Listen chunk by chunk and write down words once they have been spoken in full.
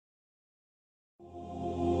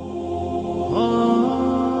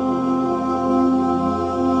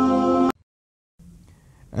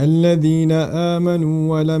الذين آمنوا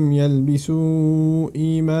ولم يلبسوا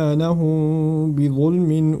إيمانهم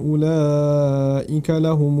بظلم أولئك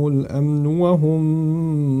لهم الأمن وهم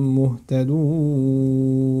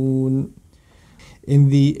مهتدون. In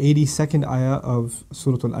the 82nd ayah of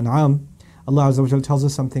Surah Al-An'am, Allah Azza wa Jal tells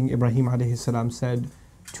us something Ibrahim alayhi salam said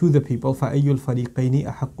to the people, فَأَيُّ الْفَرِيقَيْنِ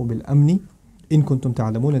أَحَقُّ بِالْأَمْنِ إِن كُنْتُمْ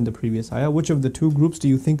تَعْلَمُونَ. In the previous ayah, which of the two groups do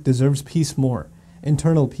you think deserves peace more,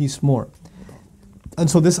 internal peace more? And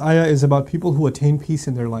so this ayah is about people who attain peace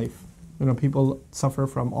in their life. You know, people suffer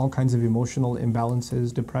from all kinds of emotional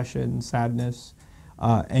imbalances, depression, sadness,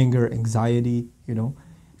 anger, anxiety, you know.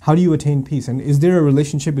 How do you attain peace? And is there a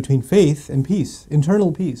relationship between faith and peace,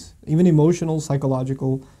 internal peace, even emotional,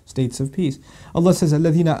 psychological states of peace? Allah says,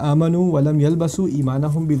 الَّذِينَ آمَنُوا وَلَمْ يَلْبَسُوا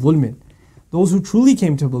إِيمَانَهُمْ بِظُلْمٍ. Those who truly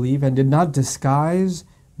came to believe and did not disguise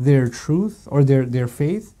their truth or their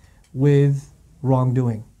faith with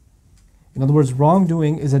wrongdoing. In other words,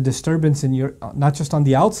 wrongdoing is a disturbance in your, not just on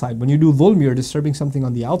the outside. When you do dhulm, you're disturbing something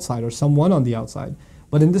on the outside or someone on the outside.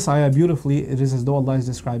 But in this ayah, beautifully, it is as though Allah is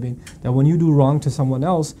describing that when you do wrong to someone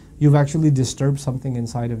else, you've actually disturbed something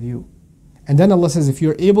inside of you. And then Allah says, if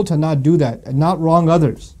you're able to not do that and not wrong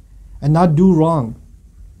others and not do wrong,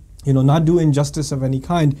 you know, not do injustice of any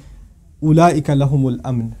kind, أُولَٰئِكَ لَهُمُ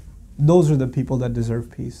الْأَمْنِ. Those are the people that deserve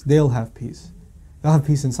peace. They'll have peace. They'll have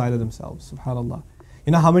peace inside of themselves, subhanAllah.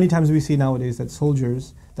 You know how many times we see nowadays that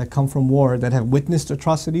soldiers that come from war, that have witnessed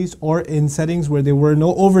atrocities, or in settings where there were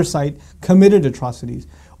no oversight, committed atrocities,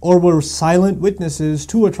 or were silent witnesses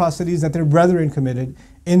to atrocities that their brethren committed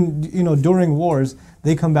in, you know, during wars,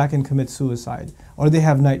 they come back and commit suicide, or they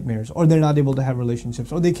have nightmares, or they're not able to have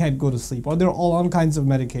relationships, or they can't go to sleep, or they're all on kinds of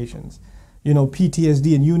medications, you know,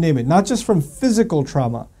 PTSD, and you name it. Not just from physical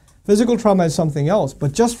trauma. Physical trauma is something else,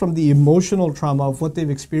 but just from the emotional trauma of what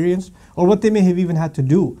they've experienced, or what they may have even had to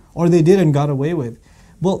do, or they did and got away with.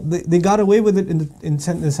 Well, they got away with it in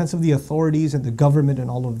the sense of the authorities and the government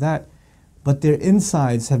and all of that, but their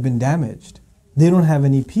insides have been damaged. They don't have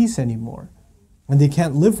any peace anymore, and they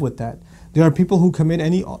can't live with that. There are people who commit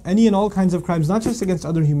any and all kinds of crimes, not just against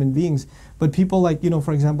other human beings, but people like, you know,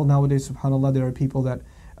 for example, nowadays, subhanAllah, there are people that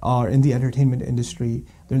are in the entertainment industry,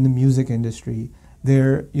 they're in the music industry,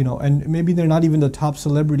 they're, you know, and maybe they're not even the top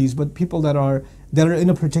celebrities, but people that are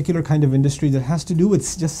in a particular kind of industry that has to do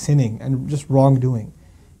with just sinning and just wrongdoing.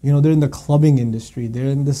 You know, they're in the clubbing industry, they're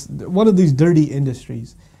in this, one of these dirty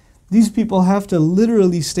industries. These people have to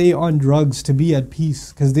literally stay on drugs to be at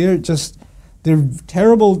peace, because they're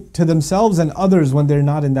terrible to themselves and others when they're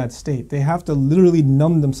not in that state. They have to literally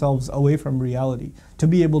numb themselves away from reality to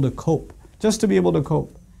be able to cope, just to be able to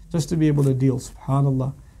cope, just to be able to deal,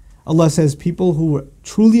 subhanAllah. Allah says people who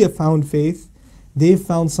truly have found faith, they've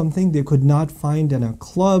found something they could not find in a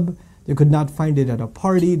club, they could not find it at a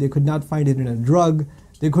party, they could not find it in a drug,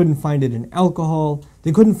 they couldn't find it in alcohol,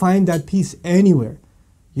 they couldn't find that peace anywhere.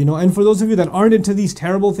 You know, and for those of you that aren't into these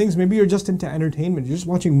terrible things, maybe you're just into entertainment, you're just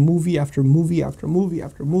watching movie after movie after movie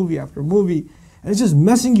after movie after movie, and it's just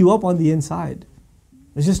messing you up on the inside.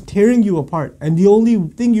 It's just tearing you apart. And the only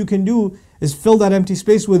thing you can do is fill that empty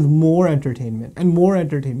space with more entertainment and more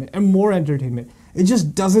entertainment and more entertainment. It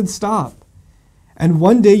just doesn't stop. And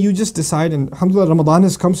one day you just decide, and alhamdulillah, Ramadan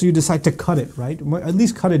has come, so you decide to cut it, right? At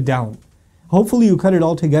least cut it down. Hopefully you cut it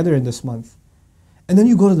all together in this month. And then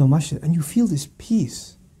you go to the masjid and you feel this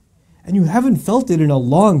peace. And you haven't felt it in a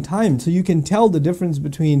long time, so you can tell the difference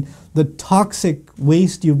between the toxic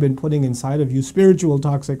waste you've been putting inside of you, spiritual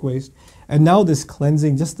toxic waste, and now this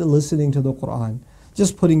cleansing, just the listening to the Quran,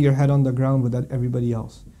 just putting your head on the ground with everybody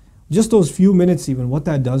else. Just those few minutes even, what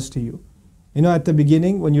that does to you. You know, at the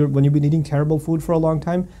beginning, when you've been eating terrible food for a long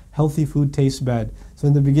time, healthy food tastes bad. So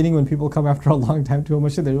in the beginning, when people come after a long time to a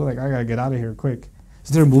masjid, they're like, I gotta get out of here quick. Is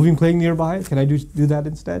there a movie playing nearby? Can I do that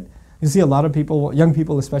instead? You see a lot of people, young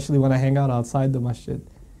people especially, want to hang out outside the masjid.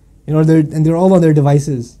 You know, they're all on their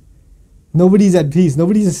devices. Nobody's at peace.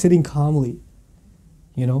 Nobody's sitting calmly.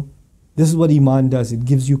 You know, this is what Iman does. It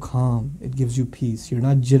gives you calm. It gives you peace. You're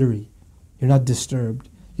not jittery. You're not disturbed.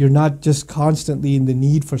 You're not just constantly in the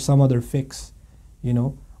need for some other fix. You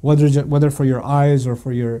know, whether for your eyes or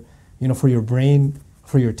for your, you know, for your brain,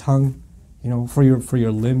 for your tongue, you know, for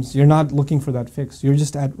your limbs. You're not looking for that fix. You're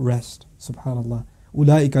just at rest. Subhanallah.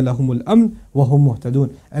 أُولَٰئِكَ لَهُمُ الْأَمْنِ وَهُمْ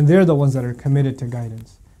مُهْتَدُونَ. And they're the ones that are committed to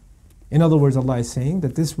guidance. In other words, Allah is saying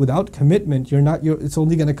that this, without commitment, it's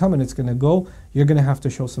only going to come and it's going to go. You're going to have to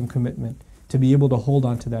show some commitment to be able to hold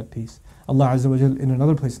on to that peace. Allah Azza wa Jal, in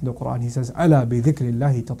another place in the Quran, He says, أَلَا بِذِكْرِ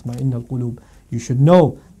اللَّهِ تَطْمَئِنَّ الْقُلُوبِ. You should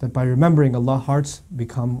know that by remembering Allah, hearts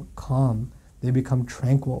become calm. They become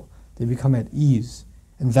tranquil. They become at ease.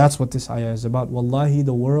 And that's what this ayah is about. Wallahi,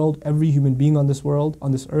 the world, every human being on this world,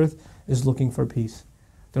 on this earth, is looking for peace.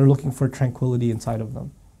 They're looking for tranquility inside of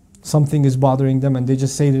them. Something is bothering them and they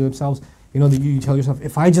just say to themselves, you tell yourself,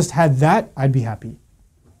 if I just had that, I'd be happy.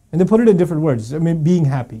 And they put it in different words. I mean, being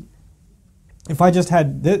happy. If I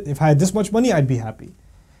had this much money, I'd be happy.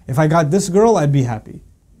 If I got this girl, I'd be happy.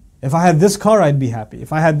 If I had this car, I'd be happy.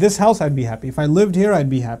 If I had this house, I'd be happy. If I lived here, I'd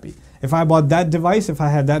be happy. If I bought that device, if I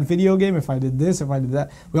had that video game, if I did this, if I did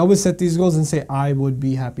that. We always set these goals and say, I would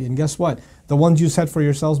be happy. And guess what? The ones you set for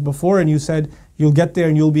yourselves before and you said, you'll get there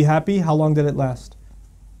and you'll be happy, how long did it last?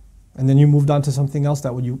 And then you moved on to something else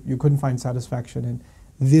that you couldn't find satisfaction in.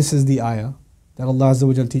 This is the ayah that Allah Azza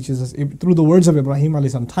wa Jal teaches us through the words of Ibrahim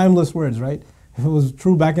alayhi salam. Timeless words, right? If it was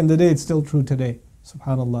true back in the day, it's still true today.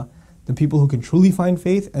 SubhanAllah. The people who can truly find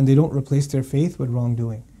faith and they don't replace their faith with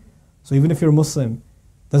wrongdoing. So even if you're Muslim,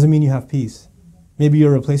 doesn't mean you have peace. Maybe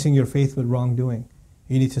you're replacing your faith with wrongdoing.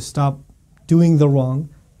 You need to stop doing the wrong,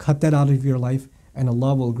 cut that out of your life, and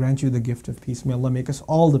Allah will grant you the gift of peace. May Allah make us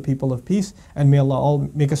all the people of peace, and may Allah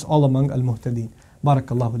make us all among al-muhtadeen.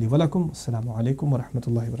 Barakallahu li wa lakum. Assalamu alaikum wa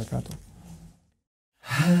rahmatullahi wa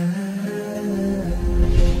barakatuh.